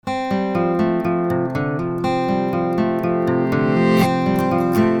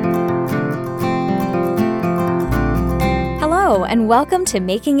and welcome to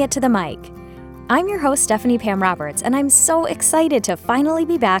Making It to the Mic. I'm your host, Stephanie Pam Roberts, and I'm so excited to finally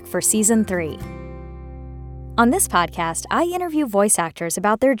be back for Season 3. On this podcast, I interview voice actors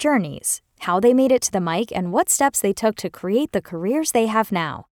about their journeys, how they made it to the mic, and what steps they took to create the careers they have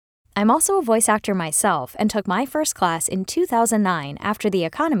now. I'm also a voice actor myself and took my first class in 2009 after the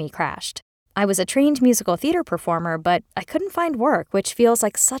economy crashed. I was a trained musical theater performer, but I couldn't find work, which feels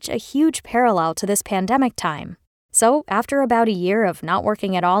like such a huge parallel to this pandemic time. So, after about a year of not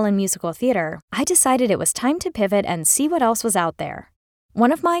working at all in musical theater, I decided it was time to pivot and see what else was out there.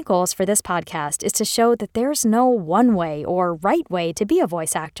 One of my goals for this podcast is to show that there's no one way or right way to be a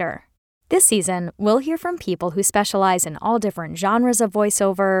voice actor. This season, we'll hear from people who specialize in all different genres of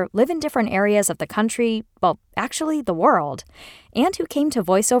voiceover, live in different areas of the country, well, actually the world, and who came to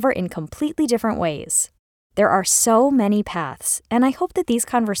voiceover in completely different ways. There are so many paths, and I hope that these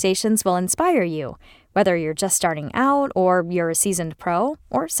conversations will inspire you, whether you're just starting out, or you're a seasoned pro,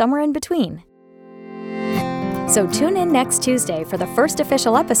 or somewhere in between. So tune in next Tuesday for the first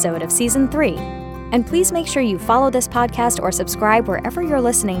official episode of Season 3. And please make sure you follow this podcast or subscribe wherever you're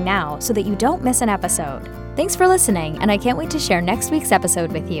listening now so that you don't miss an episode. Thanks for listening, and I can't wait to share next week's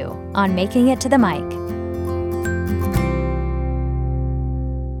episode with you on Making It to the Mic.